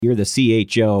You're the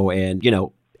CHO, and,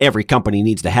 every company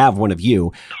needs to have one of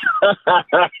you.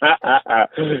 That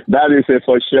is it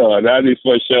for sure. That is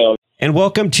for sure. And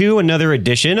welcome to another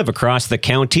edition of Across the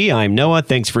County. I'm Noah.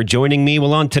 Thanks for joining me.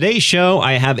 Well, on today's show,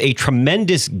 I have a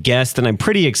tremendous guest, and I'm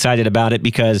pretty excited about it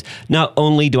because not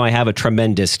only do I have a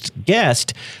tremendous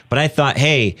guest, but I thought,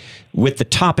 hey, with the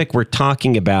topic we're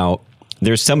talking about,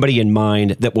 there's somebody in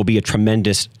mind that will be a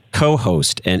tremendous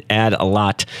co-host and add a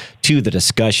lot to the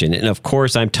discussion. And of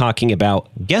course, I'm talking about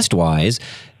guest-wise,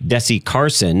 DESI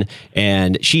CARSON,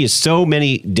 and she is so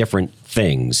many different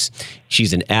things.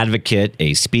 She's an advocate,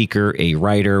 a speaker, a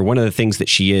writer. One of the things that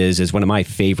she is one of my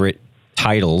favorite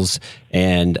titles,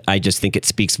 and I just think it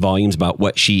speaks volumes about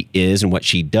what she is and what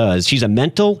she does. She's a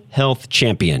mental health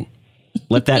champion.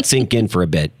 Let that sink in for a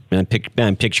bit. I'm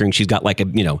picturing she's got like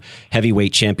a,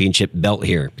 heavyweight championship belt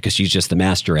here because she's just the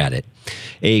master at it.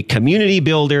 A community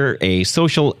builder, a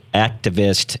social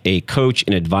activist, a coach,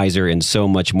 an advisor, and so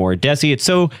much more. DESI, it's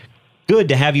so good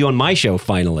to have you on my show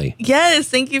finally. Yes,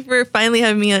 thank you for finally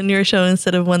having me on your show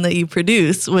instead of one that you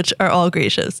produce, which are all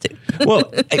great shows too.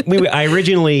 Well, I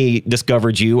originally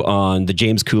discovered you on the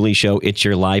James Cooley show, It's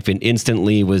Your Life, and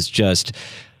instantly was just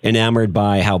enamored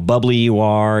by how bubbly you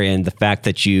are and the fact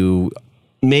that you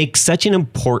make such an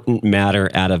important matter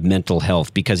out of mental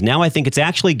health, because now I think it's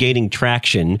actually gaining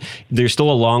traction. There's still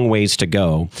a long ways to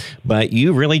go, but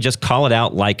you really just call it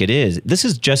out like it is. This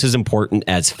is just as important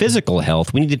as physical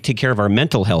health. We need to take care of our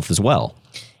mental health as well.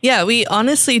 Yeah, we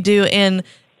honestly do. And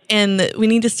we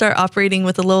need to start operating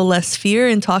with a little less fear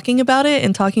and talking about it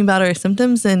and talking about our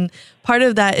symptoms. And part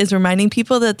of that is reminding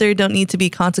people that there don't need to be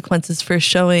consequences for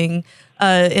showing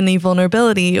any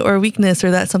vulnerability or weakness or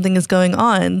that something is going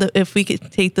on. If we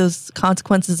could take those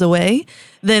consequences away,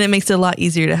 then it makes it a lot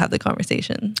easier to have the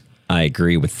conversation. I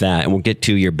agree with that. And we'll get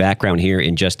to your background here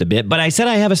in just a bit. But I said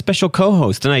I have a special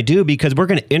co-host, and I do because we're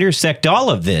going to intersect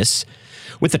all of this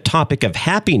with the topic of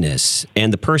happiness.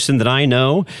 And the person that I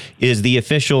know is the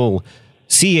official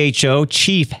CHO,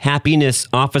 Chief Happiness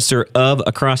Officer of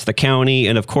Across the County.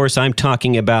 And of course, I'm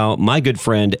talking about my good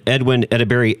friend, EDWIN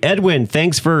EDEBIRI. EDWIN,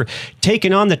 thanks for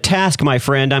taking on the task, my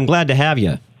friend. I'm glad to have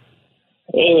you.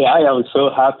 Hey, I am so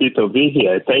happy to be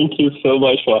here. Thank you so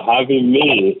much for having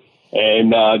me.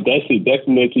 And DESI,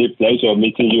 definitely a pleasure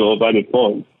meeting you over the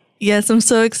phone. Yes, I'm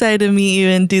so excited to meet you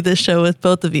and do this show with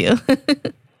both of you.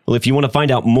 Well, if you want to find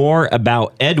out more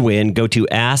about EDWIN, go to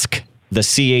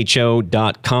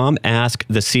askthecho.com,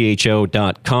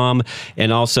 askthecho.com.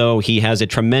 And also, he has a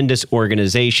tremendous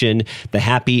organization, the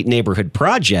Happy Neighborhood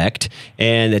Project,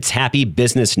 and it's Happy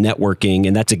Business Networking.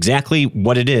 And that's exactly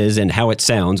what it is and how it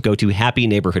sounds. Go to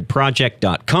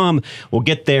happyneighborhoodproject.com. We'll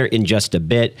get there in just a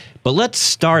bit. But let's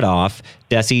start off,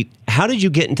 DESI, how did you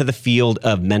get into the field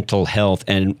of mental health,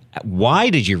 and why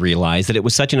did you realize that it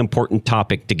was such an important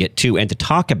topic to get to and to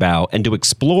talk about and to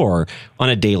explore on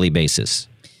a daily basis?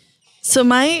 So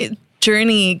my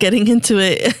journey getting into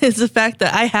it is the fact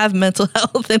that I have mental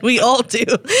health, and we all do.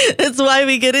 That's why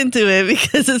we get into it,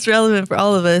 because it's relevant for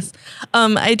all of us.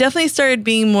 I definitely started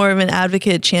being more of an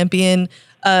advocate champion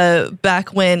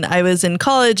back when I was in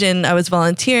college and I was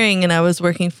volunteering and I was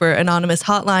working for anonymous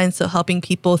hotlines, so helping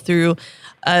people through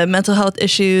mental health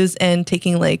issues and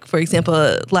taking, like, for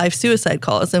example, live suicide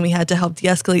calls, and we had to help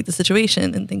de-escalate the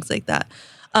situation and things like that.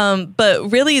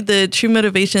 But really the true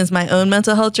motivation is my own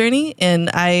mental health journey. And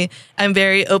I'm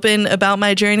very open about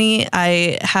my journey.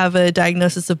 I have a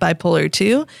diagnosis of bipolar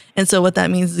 2. And so what that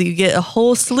means is you get a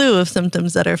whole slew of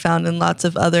symptoms that are found in lots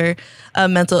of other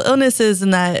mental illnesses.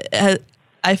 And that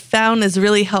I found has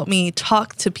really helped me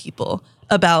talk to people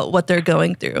about what they're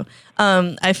going through.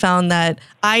 I found that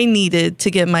I needed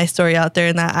to get my story out there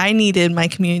and that I needed my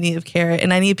community of care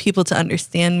and I need people to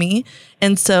understand me.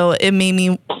 And so it made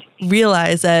me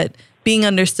realize that being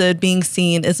understood, being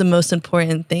seen is the most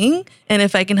important thing. And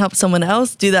if I can help someone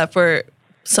else do that for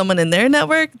someone in their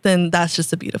network, then that's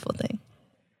just a beautiful thing.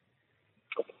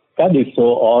 That is so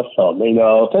awesome.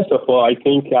 First of all, I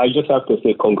think I just have to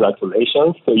say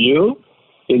congratulations to you,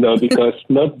 because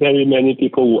not very many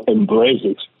people will embrace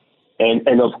it.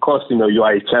 And of course, you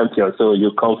are a champion, so you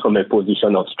come from a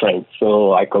position of strength.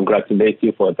 So I congratulate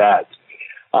you for that.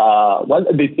 One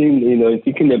of the things,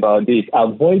 thinking about this,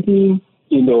 avoiding,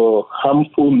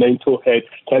 harmful mental health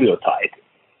stereotype,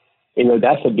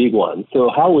 that's a big one. So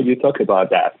how would you talk about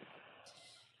that?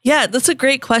 Yeah, that's a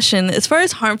great question. As far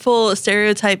as harmful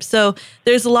stereotypes, so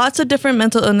there's lots of different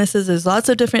mental illnesses. There's lots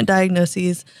of different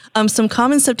diagnoses. Some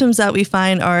common symptoms that we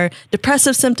find are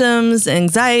depressive symptoms,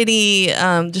 anxiety,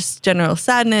 just general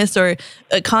sadness, or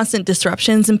constant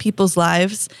disruptions in people's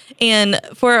lives. And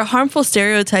for harmful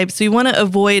stereotypes, we want to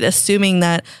avoid assuming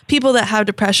that people that have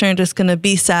depression are just going to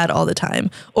be sad all the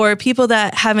time, or people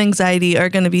that have anxiety are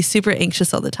going to be super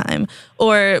anxious all the time,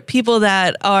 or people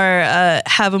that are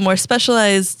have a more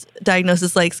specialized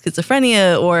diagnosis like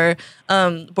schizophrenia or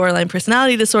borderline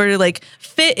personality disorder, like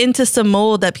fit into some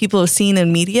mold that people have seen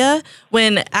in media,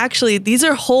 when actually these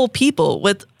are whole people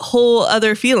with whole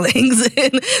other feelings.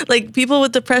 And like people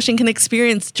with depression can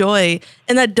experience joy,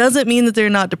 and that doesn't mean that they're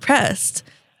not depressed.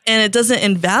 And it doesn't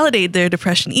invalidate their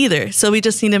depression either. So we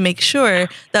just need to make sure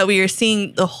that we are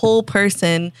seeing the whole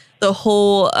person, the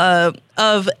whole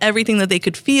of everything that they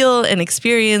could feel and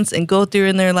experience and go through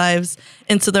in their lives.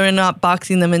 And so they're not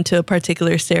boxing them into a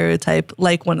particular stereotype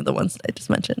like one of the ones that I just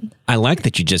mentioned. I like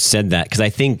that you just said that, because I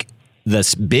think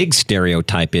this big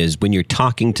stereotype is when you're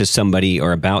talking to somebody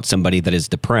or about somebody that is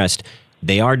depressed,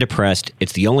 they are depressed.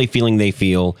 It's the only feeling they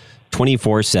feel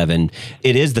 24/7.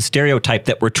 It is the stereotype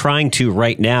that we're trying to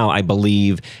right now, I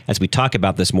believe, as we talk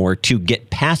about this more, to get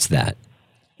past that.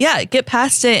 Yeah, get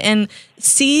past it and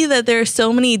see that there are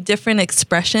so many different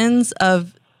expressions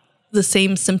of the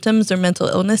same symptoms or mental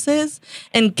illnesses,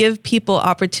 and give people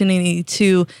opportunity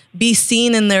to be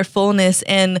seen in their fullness.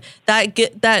 And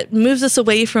that moves us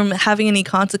away from having any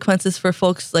consequences for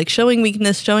folks like showing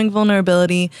weakness, showing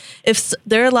vulnerability. If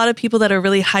there are a lot of people that are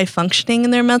really high functioning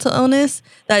in their mental illness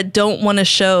that don't want to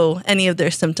show any of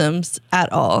their symptoms at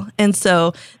all. And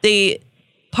so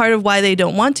part of why they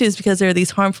don't want to is because there are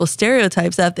these harmful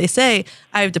stereotypes that if they say,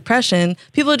 I have depression,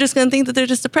 people are just going to think that they're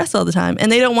just depressed all the time.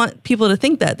 And they don't want people to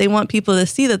think that. They want people to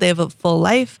see that they have a full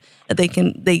life, that they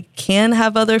can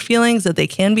have other feelings, that they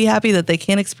can be happy, that they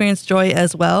can experience joy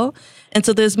as well. And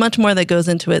so there's much more that goes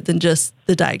into it than just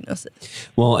the diagnosis.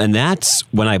 Well, and that's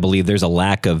when I believe there's a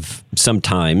lack of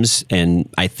sometimes, and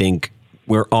I think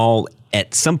we're all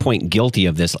at some point guilty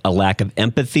of this, a lack of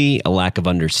empathy, a lack of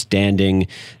understanding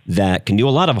that can do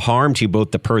a lot of harm to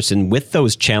both the person with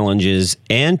those challenges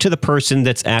and to the person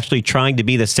that's actually trying to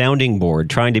be the sounding board,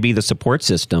 trying to be the support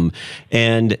system.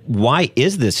 And why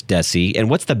is this, DESI? And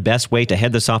what's the best way to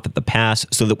head this off at the pass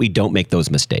so that we don't make those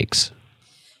mistakes?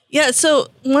 Yeah, so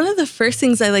one of the first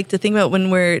things I like to think about when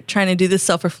we're trying to do this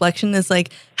self-reflection is like,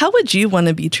 how would you want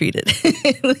to be treated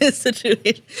in this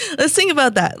situation? Let's think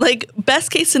about that. Like,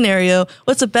 best case scenario,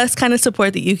 what's the best kind of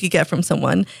support that you could get from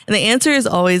someone? And the answer is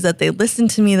always that they listen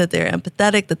to me, that they're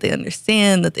empathetic, that they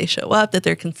understand, that they show up, that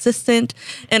they're consistent,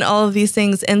 and all of these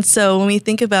things. And so when we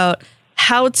think about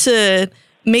how to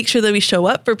make sure that we show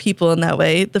up for people in that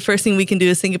way, the first thing we can do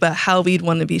is think about how we'd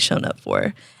want to be shown up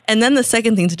for. And then the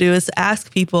second thing to do is to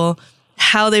ask people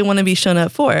how they want to be shown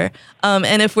up for.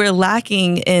 And if we're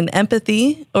lacking in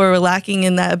empathy or we're lacking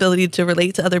in that ability to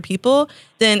relate to other people,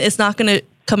 then it's not going to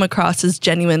come across as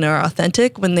genuine or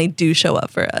authentic when they do show up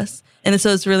for us. And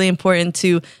so it's really important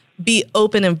to be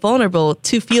open and vulnerable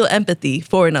to feel empathy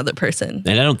for another person.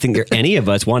 And I don't think any of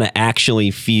us want to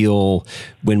actually feel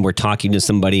when we're talking to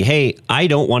somebody, hey, I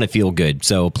don't want to feel good,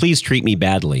 so please treat me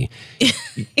badly.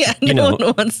 Yeah, no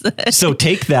one wants that. So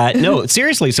take that. No,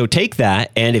 seriously, so take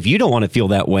that. And if you don't want to feel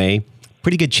that way,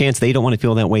 pretty good chance they don't want to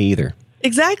feel that way either.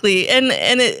 Exactly. And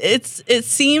it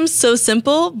seems so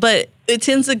simple, but it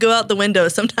tends to go out the window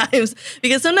sometimes,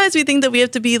 because sometimes we think that we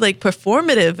have to be like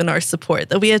performative in our support,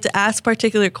 that we have to ask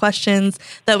particular questions,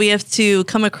 that we have to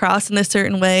come across in a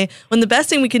certain way, when the best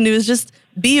thing we can do is just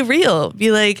be real. Be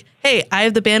like, hey, I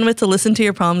have the bandwidth to listen to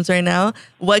your problems right now.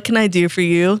 What can I do for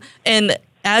you? And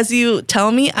as you tell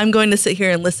me, I'm going to sit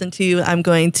here and listen to you. I'm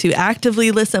going to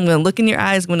actively listen. I'm going to look in your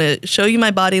eyes. I'm going to show you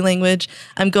my body language.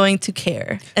 I'm going to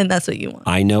care. And that's what you want.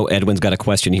 I know Edwin's got a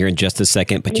question here in just a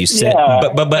second, but you said, Yeah.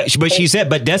 but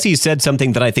DESI said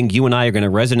something that I think you and I are going to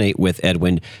resonate with,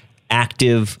 Edwin.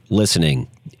 Active listening.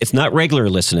 It's not regular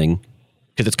listening,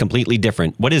 because it's completely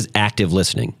different. What is active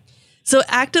listening? So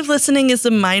active listening is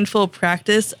the mindful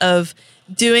practice of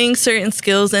doing certain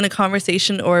skills in a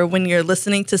conversation or when you're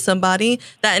listening to somebody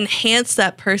that enhance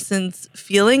that person's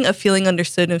feeling of feeling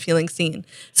understood and feeling seen.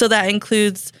 So that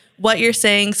includes what you're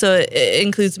saying. So it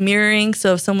includes mirroring.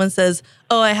 So if someone says,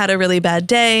 oh, I had a really bad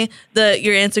day,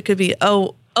 your answer could be,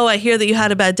 oh, I hear that you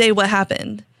had a bad day. What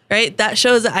happened? Right? That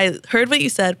shows that I heard what you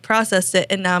said, processed it,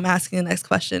 and now I'm asking the next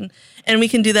question. And we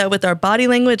can do that with our body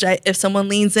language. If someone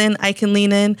leans in, I can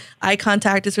lean in. Eye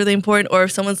contact is really important. Or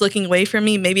if someone's looking away from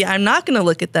me, maybe I'm not going to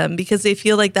look at them because they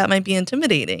feel like that might be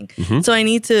intimidating. Mm-hmm. So I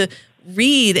need to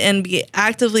read and be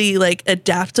actively like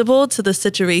adaptable to the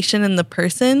situation and the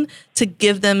person to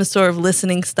give them a sort of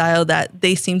listening style that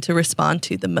they seem to respond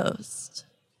to the most.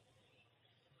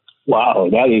 Wow,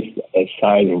 that is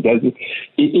exciting.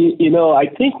 I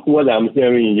think what I'm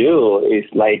hearing you is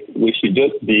like we should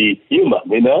just be human,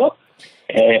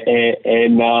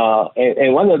 And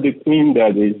one of the things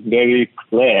that is very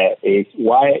clear is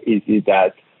why is it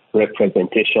that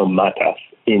representation matters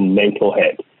in mental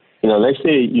health? Let's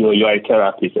say you're a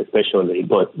therapist especially,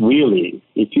 but really,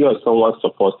 if you are someone's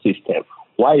support system,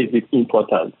 why is it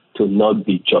important to not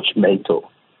be judgmental?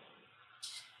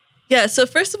 Yeah. So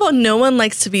first of all, no one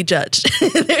likes to be judged.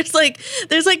 There's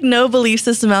like no belief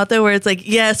system out there where it's like,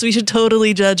 yes, we should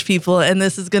totally judge people and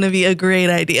this is going to be a great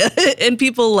idea and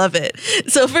people love it.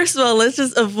 So first of all, let's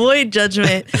just avoid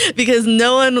judgment because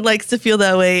no one likes to feel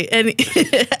that way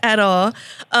at all.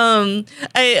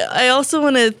 I also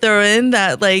want to throw in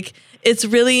that like, it's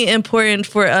really important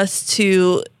for us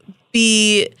to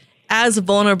be as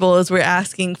vulnerable as we're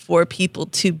asking for people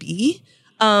to be.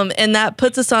 And that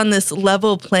puts us on this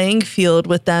level playing field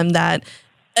with them that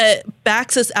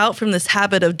backs us out from this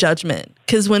habit of judgment.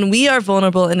 Because when we are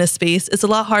vulnerable in a space, it's a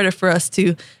lot harder for us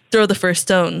to throw the first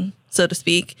stone, so to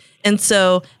speak. And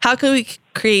so how can we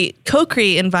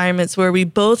co-create environments where we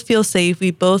both feel safe, we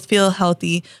both feel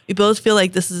healthy, we both feel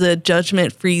like this is a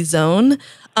judgment-free zone?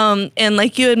 And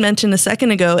like you had mentioned a second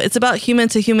ago, it's about human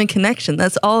to human connection.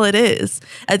 That's all it is.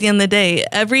 At the end of the day,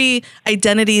 every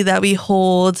identity that we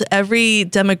hold, every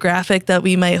demographic that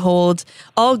we might hold,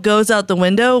 all goes out the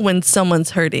window when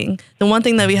someone's hurting. The one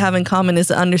thing that we have in common is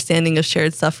the understanding of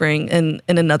shared suffering in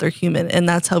another human. And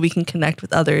that's how we can connect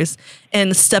with others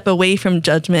and step away from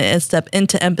judgment and step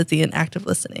into empathy and active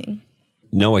listening.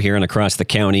 Noah here and across the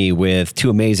county with two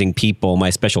amazing people.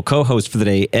 My special co-host for the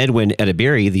day, EDWIN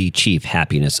EDEBIRI, the Chief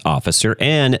Happiness Officer,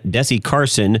 and DESI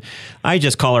CARSON. I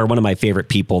just call her one of my favorite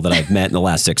people that I've met in the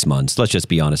last 6 months. Let's just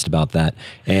be honest about that.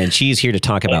 And she's here to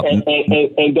talk about... And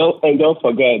don't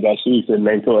forget that she's a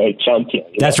mental health champion.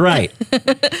 That's right.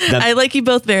 I like you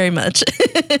both very much.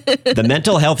 The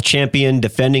mental health champion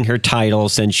defending her title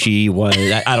since she was...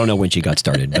 I don't know when she got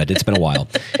started, but it's been a while.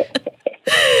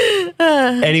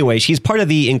 Anyway, she's part of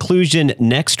the Inclusion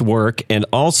Next work. And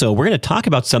also, we're going to talk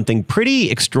about something pretty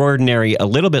extraordinary a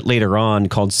little bit later on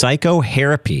called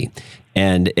psychotherapy.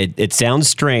 And it sounds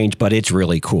strange, but it's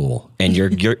really cool. And you're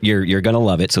going to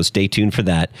love it. So stay tuned for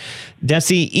that.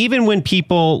 Desi, even when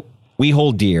people we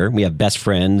hold dear, we have best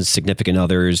friends, significant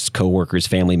others, coworkers,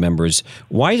 family members,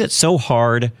 why is it so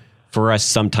hard for us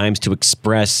sometimes to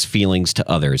express feelings to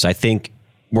others? I think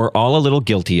we're all a little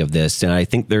guilty of this, and I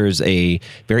think there's a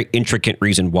very intricate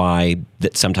reason why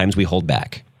that sometimes we hold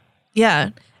back.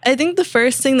 Yeah. I think the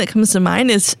first thing that comes to mind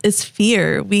is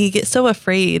fear. We get so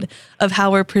afraid of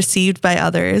how we're perceived by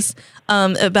others,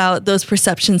 about those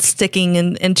perceptions sticking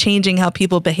and changing how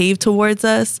people behave towards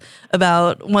us,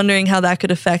 about wondering how that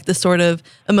could affect the sort of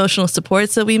emotional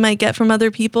supports that we might get from other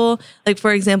people. Like,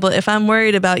 for example, if I'm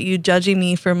worried about you judging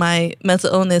me for my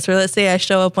mental illness, or let's say I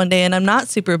show up one day and I'm not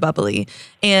super bubbly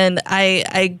and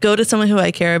I go to someone who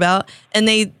I care about and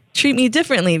they treat me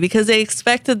differently because they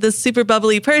expected this super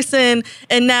bubbly person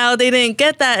and now they didn't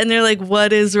get that and they're like,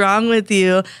 what is wrong with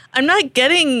you? I'm not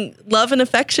getting love and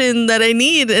affection that I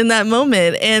need in that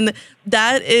moment. And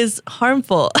that is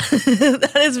harmful.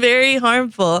 That is very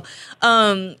harmful.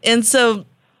 And so,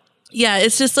 yeah,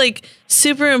 it's just like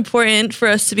super important for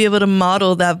us to be able to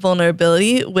model that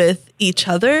vulnerability with each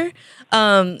other.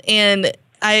 And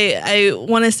I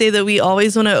want to say that we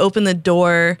always want to open the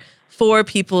door for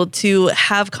people to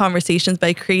have conversations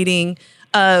by creating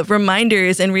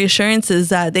reminders and reassurances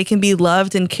that they can be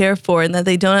loved and cared for and that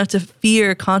they don't have to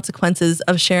fear consequences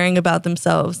of sharing about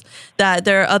themselves, that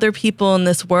there are other people in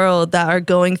this world that are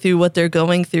going through what they're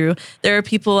going through. There are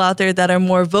people out there that are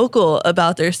more vocal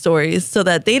about their stories so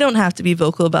that they don't have to be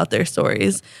vocal about their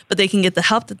stories, but they can get the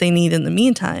help that they need in the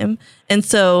meantime. And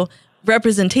so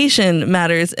representation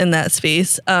matters in that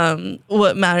space.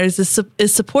 What matters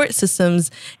is support systems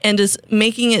and just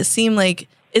making it seem like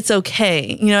it's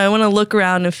okay. You know, I want to look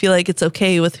around and feel like it's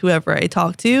okay with whoever I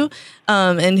talk to,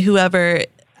 and whoever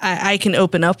I can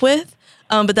open up with.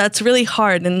 But that's really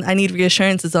hard, and I need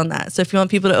reassurances on that. So if you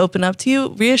want people to open up to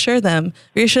you, reassure them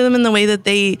in the way that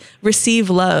they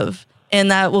receive love, and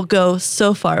that will go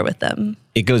so far with them.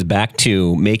 It goes back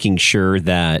to making sure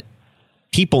that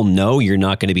people know you're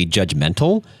not going to be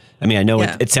judgmental. I mean, I know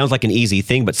it sounds like an easy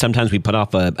thing, but sometimes we put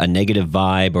off a negative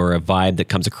vibe or a vibe that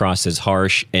comes across as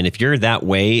harsh. And if you're that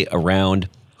way around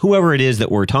whoever it is that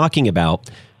we're talking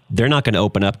about, they're not going to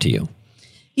open up to you.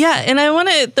 Yeah. And I want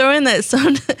to throw in that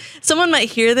someone might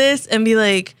hear this and be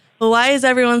like, well, why is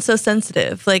everyone so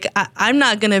sensitive? Like, I'm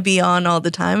not going to be on all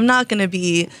the time. I'm not going to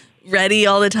be ready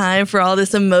all the time for all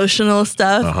this emotional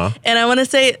stuff. And I want to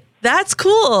say, that's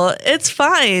cool. It's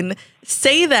fine.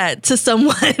 Say that to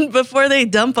someone before they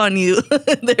dump on you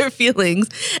their feelings,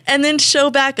 and then show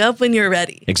back up when you're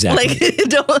ready. Exactly.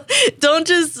 Like, don't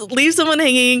just leave someone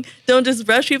hanging. Don't just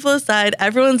brush people aside.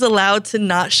 Everyone's allowed to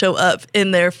not show up in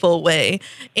their full way.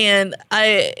 And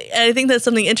I think that's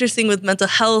something interesting with mental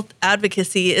health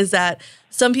advocacy is that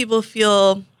some people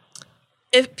feel,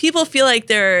 if people feel like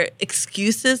there are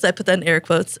excuses, I put that in air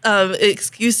quotes,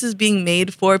 excuses being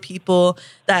made for people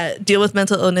that deal with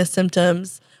mental illness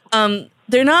symptoms.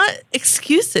 They're not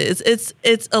excuses.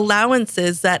 It's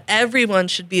allowances that everyone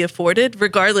should be afforded,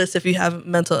 regardless if you have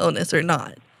mental illness or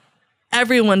not.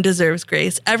 Everyone deserves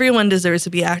grace. Everyone deserves to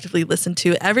be actively listened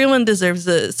to. Everyone deserves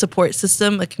a support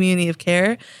system, a community of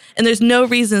care. And there's no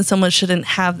reason someone shouldn't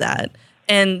have that.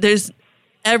 And there's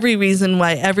every reason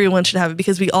why everyone should have it,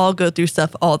 because we all go through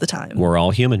stuff all the time. We're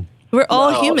all human. We're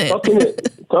all human.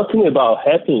 Talking about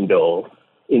helping, though,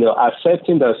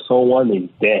 accepting that someone is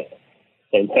dead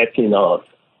and helping us,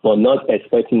 but not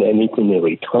expecting anything in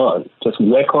return. Just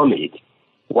welcome it.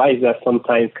 Why is that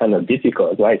sometimes kind of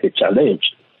difficult? Why is it a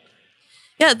challenge?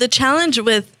 Yeah, the challenge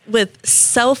with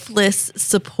selfless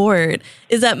support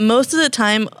is that most of the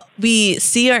time we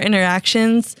see our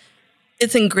interactions,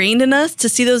 it's ingrained in us to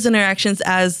see those interactions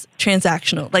as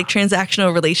transactional, like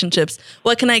transactional relationships.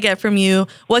 What can I get from you?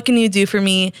 What can you do for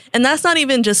me? And that's not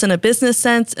even just in a business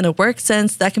sense, in a work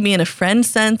sense. That can be in a friend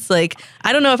sense. Like,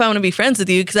 I don't know if I want to be friends with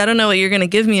you because I don't know what you're going to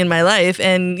give me in my life,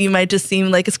 and you might just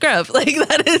seem like a scrub. Like,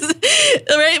 that is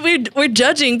right. We're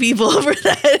judging people for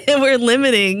that, and we're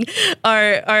limiting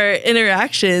our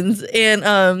interactions.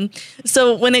 And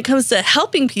so when it comes to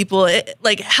helping people,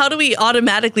 how do we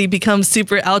automatically become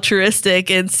super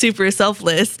altruistic and super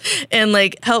selfless and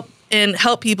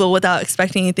help people without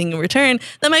expecting anything in return?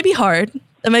 That might be hard.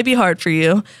 That might be hard for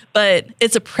you, but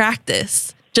it's a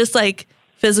practice. Just like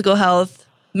physical health,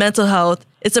 mental health,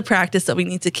 it's a practice that we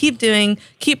need to keep doing,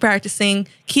 keep practicing,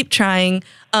 keep trying,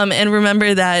 and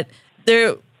remember that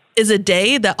there is a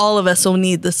day that all of us will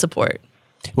need the support.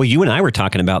 Well, you and I were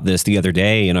talking about this the other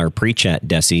day in our pre-chat,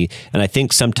 Desi, and I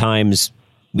think sometimes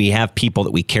we have people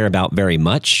that we care about very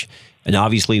much, and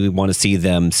obviously we want to see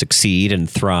them succeed and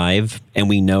thrive, and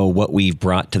we know what we've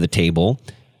brought to the table.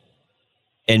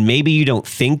 And maybe you don't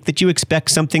think that you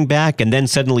expect something back, and then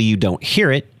suddenly you don't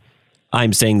hear it.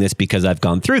 I'm saying this because I've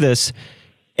gone through this.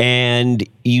 And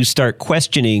you start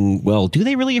questioning, well, do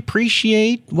they really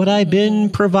appreciate what I've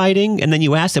been providing? And then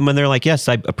you ask them and they're like, yes,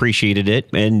 I appreciated it.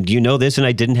 And you know this, and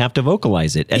I didn't have to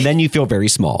vocalize it. And then you feel very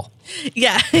small.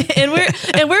 Yeah. And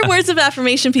we're words of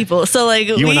affirmation people. So like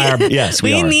we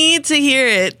need to hear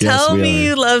it. Yes, tell me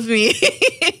you love me.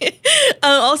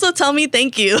 Also tell me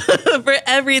thank you for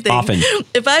everything. Often.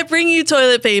 If I bring you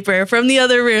toilet paper from the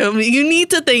other room, you need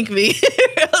to thank me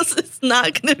or else it's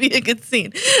not going to be a good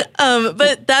scene.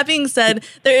 But that being said,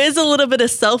 there is a little bit of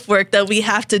self-work that we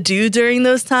have to do during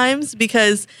those times,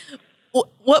 because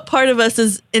what part of us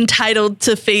is entitled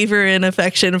to favor and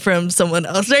affection from someone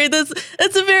else, right? That's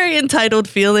a very entitled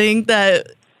feeling that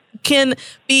can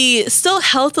be still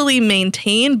healthily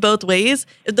maintained both ways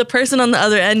if the person on the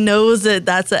other end knows that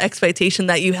that's the expectation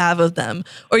that you have of them,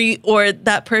 or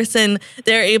that person,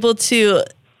 they're able to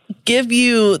give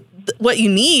you what you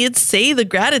need, say the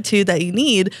gratitude that you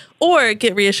need, or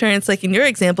get reassurance, like in your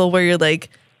example where you're like,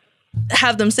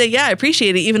 have them say, yeah, I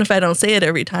appreciate it, even if I don't say it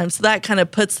every time. So that kind of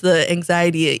puts the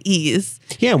anxiety at ease.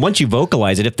 Yeah. Once you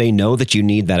vocalize it, if they know that you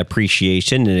need that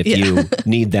appreciation and if you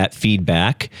need that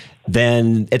feedback,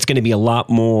 then it's going to be a lot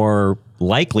more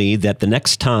likely that the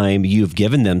next time you've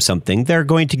given them something, they're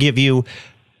going to give you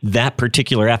that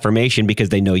particular affirmation because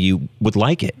they know you would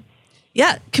like it.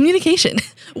 Yeah. Communication.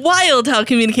 Wild how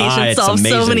communication solves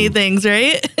so many things,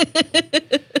 right?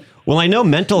 Well, I know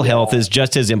mental health is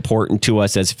just as important to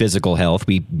us as physical health.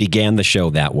 We began the show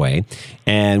that way.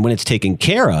 And when it's taken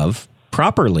care of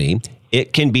properly,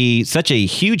 it can be such a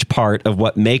huge part of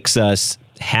what makes us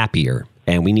happier.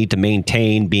 And we need to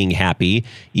maintain being happy,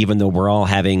 even though we're all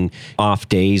having off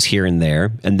days here and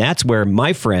there. And that's where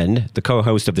my friend, the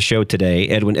co-host of the show today,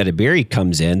 EDWIN EDEBIRI,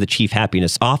 comes in, the Chief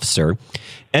Happiness Officer.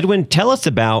 EDWIN, tell us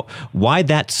about why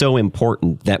that's so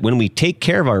important, that when we take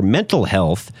care of our mental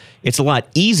health, it's a lot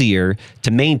easier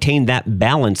to maintain that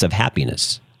balance of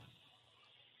happiness.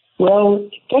 Well,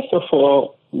 first of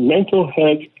all, mental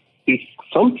health is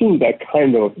something that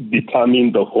kind of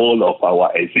determines the whole of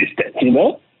our existence,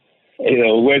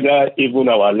 whether even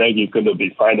our leg is going to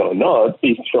be fine or not,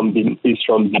 it's from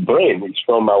the brain, it's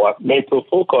from our mental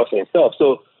focus and stuff.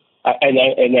 So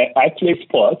and I play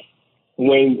sports.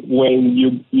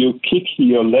 When you kick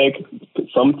your leg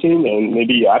something and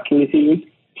maybe your Achilles,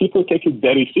 people take it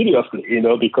very seriously,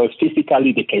 because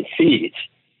physically they can see it.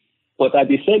 But at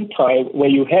the same time,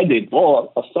 when you head a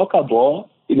ball, a soccer ball,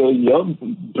 your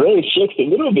brain shakes a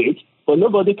little bit, but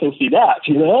nobody can see that,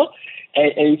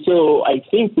 And so I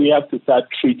think we have to start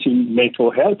treating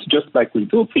mental health just like we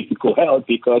do physical health,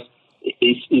 because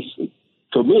it's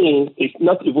to me, it's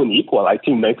not even equal. I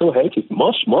think mental health is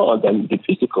much more than the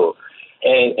physical.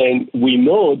 And we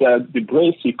know that the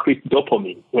brain secretes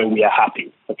dopamine when we are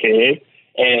happy, okay?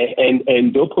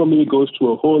 And dopamine goes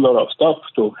through a whole lot of stuff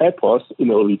to help us,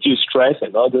 reduce stress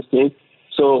and all those things.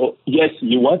 So, yes,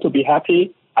 you want to be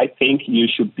happy. I think you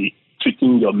should be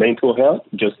treating your mental health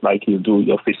just like you do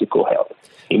your physical health.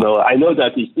 I know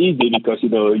that it's easy because,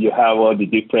 you have all the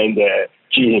different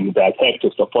gyms that help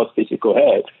to support physical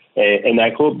health. And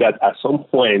I hope that at some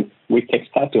point we can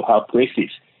start to have places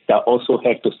that also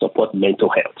help to support mental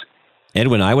health.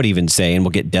 Edwin, I would even say, and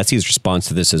we'll get DESI's response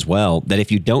to this as well, that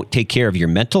if you don't take care of your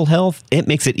mental health, it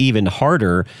makes it even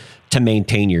harder to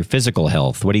maintain your physical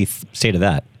health. What do you say to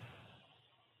that?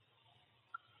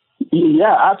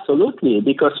 Yeah, absolutely.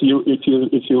 Because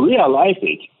if you realize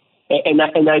it,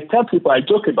 and I tell people, I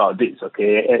joke about this,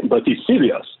 okay, but it's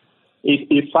serious.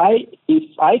 If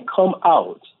I come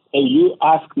out and you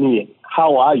ask me,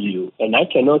 how are you? And I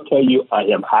cannot tell you I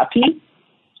am happy,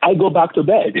 I go back to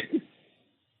bed.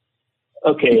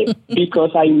 Okay,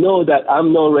 because I know that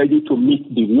I'm not ready to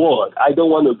meet the world. I don't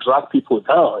want to drag people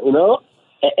down,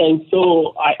 And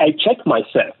so I check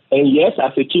myself. And yes,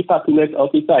 as a chief happiness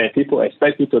officer, and people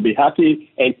expect me to be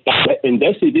happy. And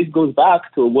this goes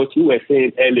back to what you were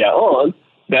saying earlier on,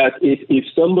 that if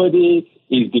somebody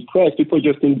is depressed, people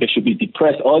just think they should be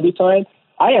depressed all the time.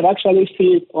 I have actually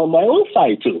seen it on my own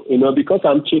side too, because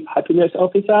I'm chief happiness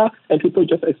officer and people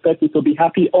just expect me to be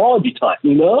happy all the time,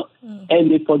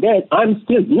 and they forget I'm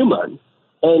still human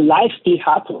and life still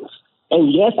happens.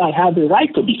 And yes, I have the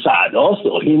right to be sad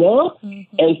also,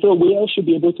 And so we all should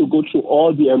be able to go through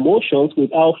all the emotions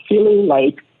without feeling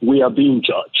like we are being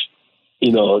judged,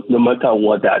 no matter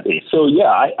what that is. So yeah,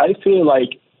 I feel like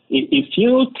if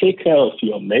you take care of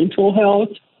your mental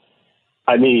health,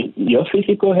 your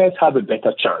physical health have a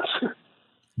better chance.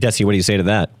 DESI, what do you say to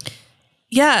that?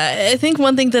 Yeah, I think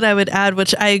one thing that I would add,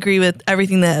 which I agree with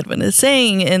everything that Edwin is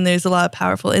saying, and there's a lot of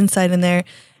powerful insight in there,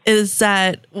 is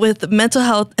that with mental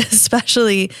health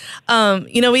especially,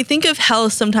 we think of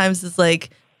health sometimes as like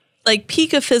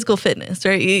peak of physical fitness,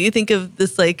 right? You think of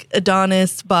this like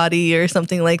Adonis body or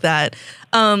something like that.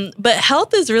 But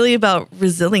health is really about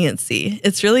resiliency.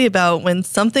 It's really about when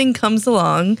something comes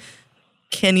along,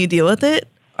 can you deal with it?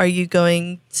 Are you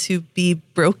going to be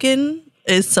broken?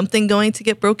 Is something going to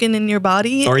get broken in your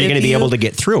body? Or are you going to be able to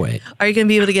get through it? Are you going to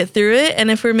be able to get through it? And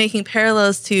if we're making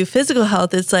parallels to physical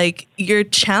health, it's like you're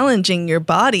challenging your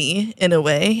body in a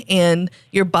way, and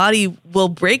your body will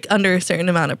break under a certain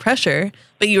amount of pressure,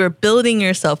 but you are building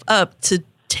yourself up to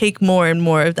take more and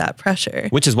more of that pressure.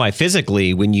 Which is why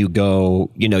physically, when you go,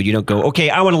 you don't go, okay,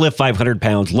 I want to lift 500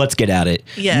 pounds. Let's get at it.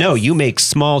 Yes. No, you make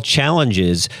small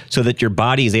challenges so that your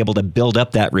body is able to build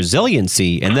up that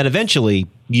resiliency. And then eventually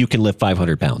you can lift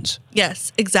 500 pounds.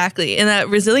 Yes, exactly. And that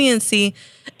resiliency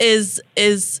is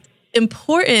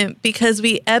important because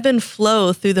we ebb and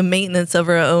flow through the maintenance of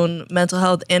our own mental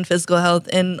health and physical health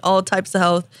and all types of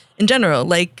health in general.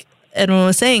 Like Edwin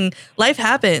was saying, life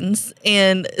happens,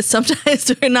 and sometimes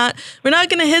we're not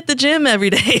going to hit the gym every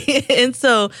day. And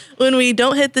so when we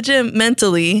don't hit the gym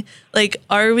mentally, like,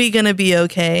 are we going to be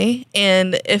okay?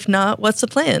 And if not, what's the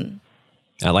plan?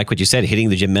 I like what you said, hitting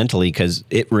the gym mentally, because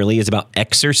it really is about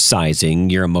exercising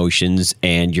your emotions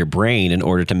and your brain in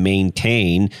order to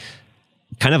maintain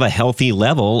kind of a healthy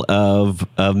level of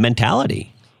mentality.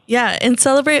 Yeah, and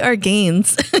celebrate our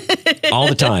gains. All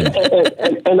the time.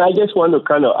 And I just want to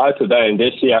kind of add to that, and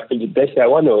DESI, I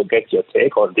want to get your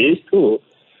take on this too,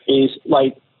 is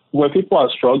like when people are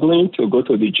struggling to go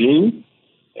to the gym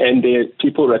and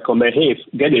people recommend, hey,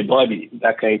 get a body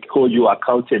that can hold you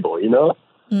accountable,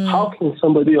 How can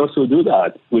somebody also do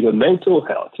that with a mental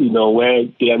health, where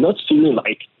they are not feeling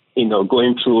like,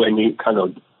 going through any kind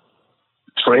of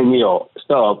training or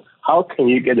stuff? How can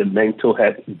you get a mental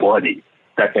health body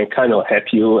that can kind of help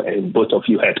you and both of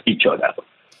you help each other?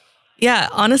 Yeah,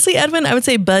 honestly, Edwin, I would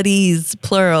say buddies,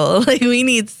 plural. Like, we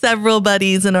need several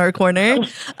buddies in our corner.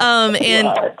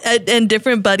 And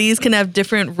different buddies can have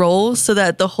different roles so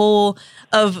that the whole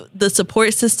of the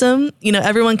support system,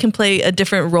 everyone can play a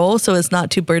different role so it's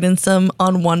not too burdensome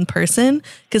on one person,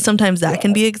 because sometimes that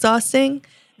can be exhausting.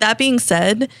 that being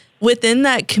said, within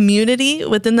that community,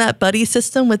 within that buddy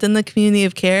system, within the community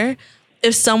of care,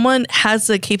 if someone has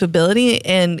the capability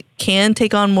and can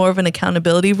take on more of an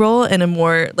accountability role and a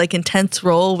more like intense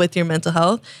role with your mental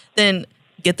health, then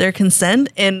get their consent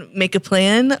and make a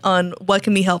plan on what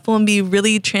can be helpful and be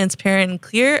really transparent and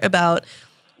clear about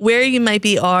where you might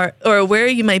be or where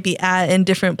you might be at in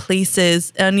different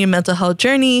places on your mental health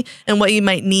journey and what you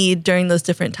might need during those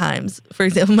different times. For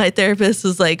example, my therapist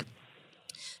was like,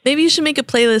 maybe you should make a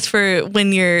playlist for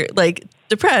when you're like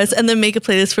depressed and then make a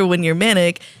playlist for when you're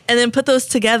manic and then put those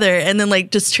together and then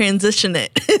like just transition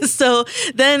it. So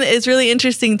then it's really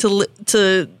interesting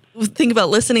to think about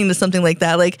listening to something like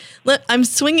that. Like, I'm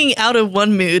swinging out of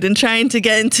one mood and trying to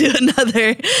get into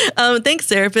another. Thanks,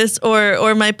 therapist.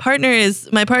 Or my partner is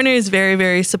very,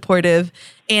 very supportive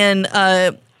and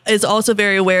is also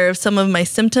very aware of some of my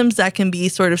symptoms that can be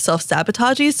sort of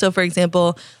self-sabotaging. So, for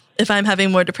example, if I'm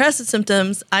having more depressive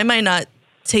symptoms, I might not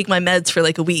take my meds for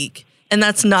like a week. And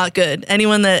that's not good.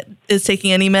 Anyone that is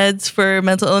taking any meds for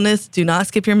mental illness, do not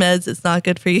skip your meds. It's not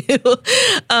good for you.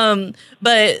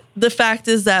 But the fact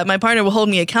is that my partner will hold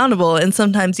me accountable and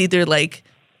sometimes either like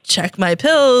check my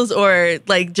pills or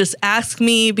like just ask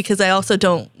me, because I also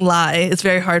don't lie. It's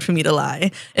very hard for me to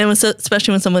lie. And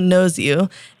especially when someone knows you.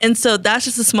 And so that's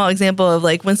just a small example of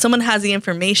like when someone has the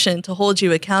information to hold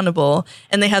you accountable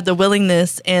and they have the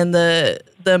willingness and the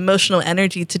emotional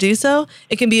energy to do so,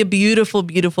 it can be a beautiful,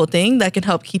 beautiful thing that can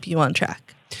help keep you on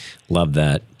track. Love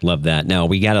that. Love that. Now,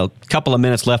 we got a couple of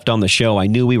minutes left on the show. I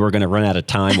knew we were going to run out of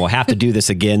time. We'll have to do this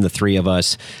again, the three of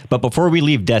us. But before we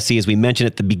leave, DESI, as we mentioned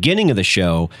at the beginning of the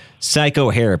show,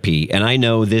 psychotherapy. And I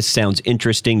know this sounds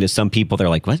interesting to some people. They're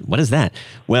like, what is that?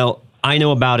 Well, I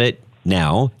know about it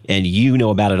now, and you know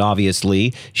about it,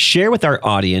 obviously. Share with our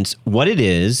audience what it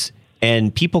is,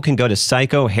 and people can go to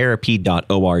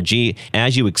psychotherapy.org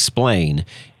as you explain.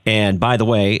 And by the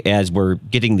way, as we're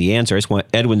getting the answer, I just want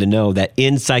Edwin to know that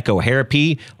in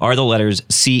psychotherapy are the letters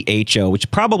CHO,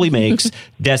 which probably makes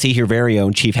DESI your very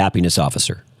own Chief Happiness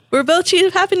Officer. We're both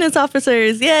Chief Happiness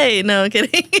Officers. Yay. No,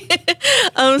 kidding.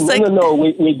 No.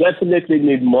 We definitely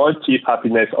need more Chief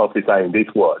Happiness Officer in this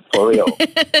world, for real.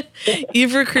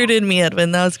 You've recruited me,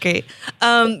 Edwin. That was great.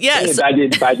 Yes.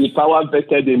 By the power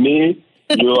vested in me,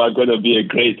 you are going to be a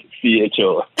great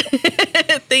CHO.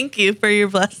 Thank you for your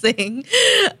blessing.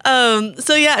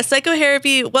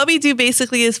 Psychotherapy, what we do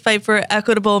basically is fight for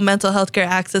equitable mental health care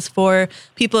access for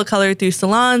people of color through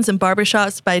salons and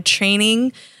barbershops by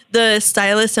training the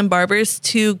stylists and barbers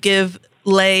to give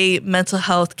lay mental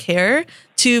health care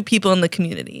to people in the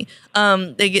community.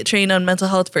 They get trained on mental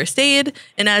health first aid.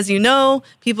 And as you know,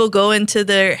 people go into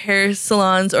their hair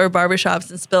salons or barbershops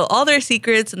and spill all their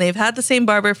secrets, and they've had the same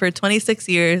barber for 26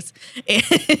 years.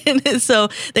 And so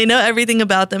they know everything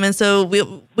about them. And so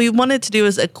we wanted to do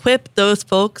is equip those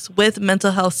folks with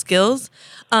mental health skills,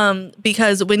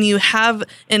 because when you have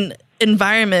an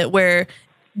environment where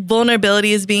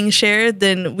vulnerability is being shared,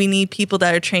 then we need people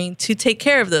that are trained to take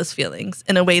care of those feelings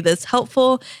in a way that's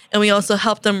helpful. And we also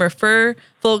help them refer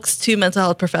folks to mental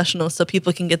health professionals so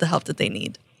people can get the help that they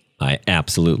need. I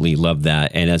absolutely love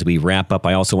that. And as we wrap up,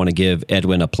 I also want to give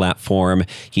Edwin a platform.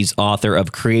 He's author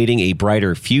of Creating a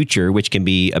Brighter Future, which can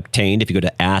be obtained if you go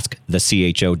to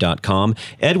askthecho.com.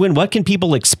 Edwin, what can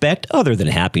people expect, other than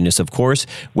happiness, of course,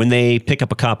 when they pick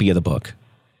up a copy of the book?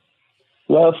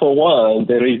 Well, for one,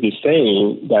 there is the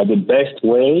saying that the best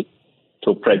way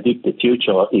to predict the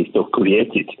future is to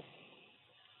create it.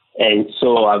 And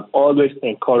so I've always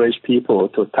encouraged people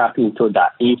to tap into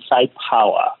that inside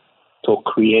power to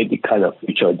create the kind of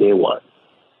future they want.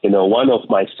 You know, one of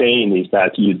my saying is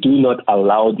that you do not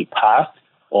allow the past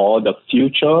or the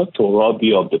future to rob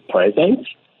you of the present,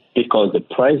 because the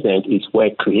present is where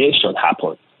creation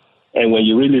happens. And when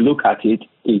you really look at it,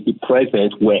 it's the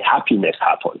present where happiness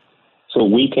happens. So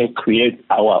we can create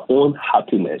our own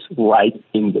happiness right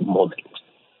in the moment.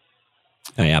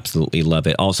 I absolutely love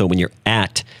it. Also, when you're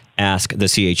at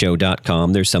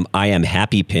askthecho.com, there's some I am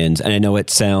happy pins. And I know it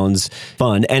sounds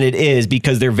fun, and it is,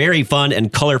 because they're very fun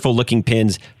and colorful looking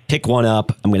pins. Pick one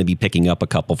up. I'm going to be picking up a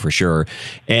couple for sure.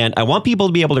 And I want people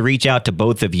to be able to reach out to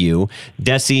both of you.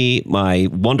 DESI, my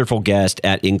wonderful guest,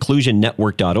 at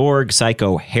inclusionnetwork.org,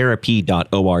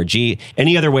 psychotherapy.org.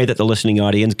 Any other way that the listening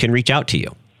audience can reach out to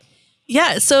you?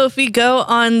 Yeah, so if we go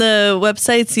on the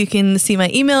websites, you can see my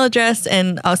email address,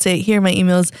 and I'll say it here. My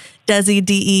email is DESI,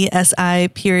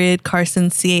 DESI, Carson,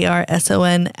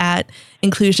 CARSON, at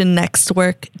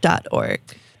inclusionnextwork.org.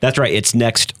 That's right. It's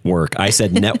Next Work. I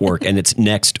said network and it's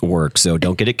Next Work. So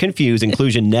don't get it confused.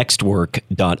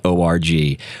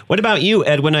 Inclusionnextwork.org. What about you,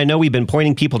 Edwin? I know we've been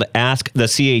pointing people to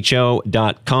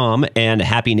askthecho.com and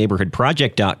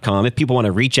happyneighborhoodproject.com. If people want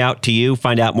to reach out to you,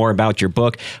 find out more about your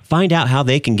book, find out how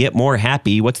they can get more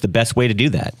happy, what's the best way to do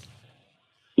that?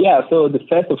 Yeah, so the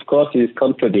first, of course, is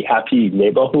come to the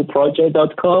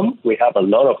happyneighborhoodproject.com. We have a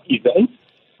lot of events.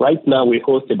 Right now, we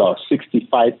host about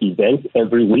 65 events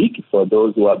every week for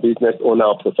those who are business owners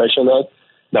or professionals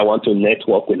that want to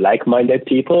network with like-minded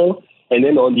people. And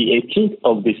then on the 18th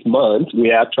of this month,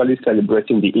 we are actually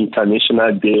celebrating the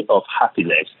International Day of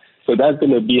Happiness. So that's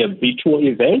going to be a virtual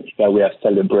event that we are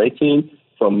celebrating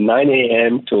from 9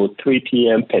 a.m. to 3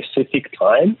 p.m. Pacific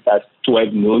time. That's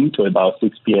 12 noon to about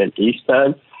 6 p.m.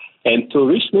 Eastern. And to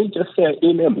reach me, just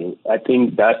email me. I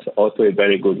think that's also a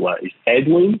very good one. It's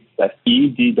Edwin, that's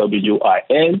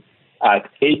EDWIN, at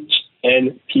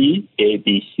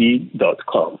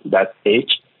hnpadc.com. That's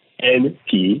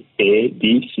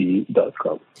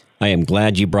hnpadc.com. I am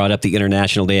glad you brought up the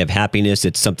International Day of Happiness.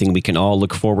 It's something we can all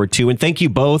look forward to. And thank you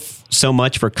both so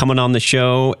much for coming on the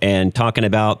show and talking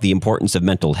about the importance of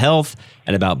mental health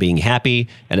and about being happy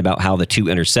and about how the two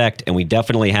intersect. And we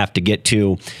definitely have to get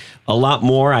to a lot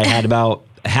more. I had about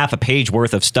half a page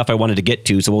worth of stuff I wanted to get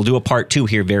to, so we'll do a part 2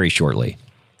 here very shortly.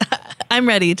 I'm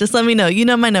ready. Just let me know. You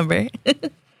know my number.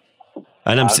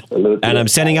 And I'm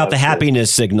sending out the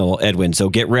happiness signal, Edwin. So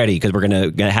get ready because we're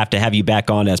gonna have to have you back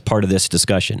on as part of this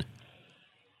discussion.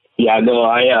 Yeah, no,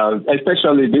 I am.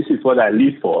 Especially this is what I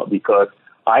live for because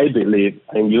I believe,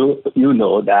 and you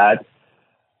know that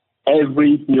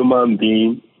every human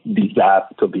being deserves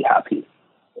to be happy,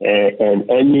 and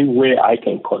any way I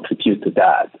can contribute to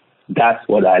that, that's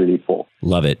what I live for.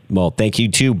 Love it. Well, thank you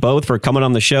to both for coming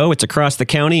on the show. It's Across the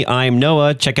County. I'm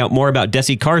Noah. Check out more about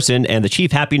DESI Carson and the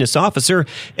Chief Happiness Officer,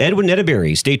 Edwin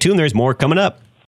Edebiri. Stay tuned. There's more coming up.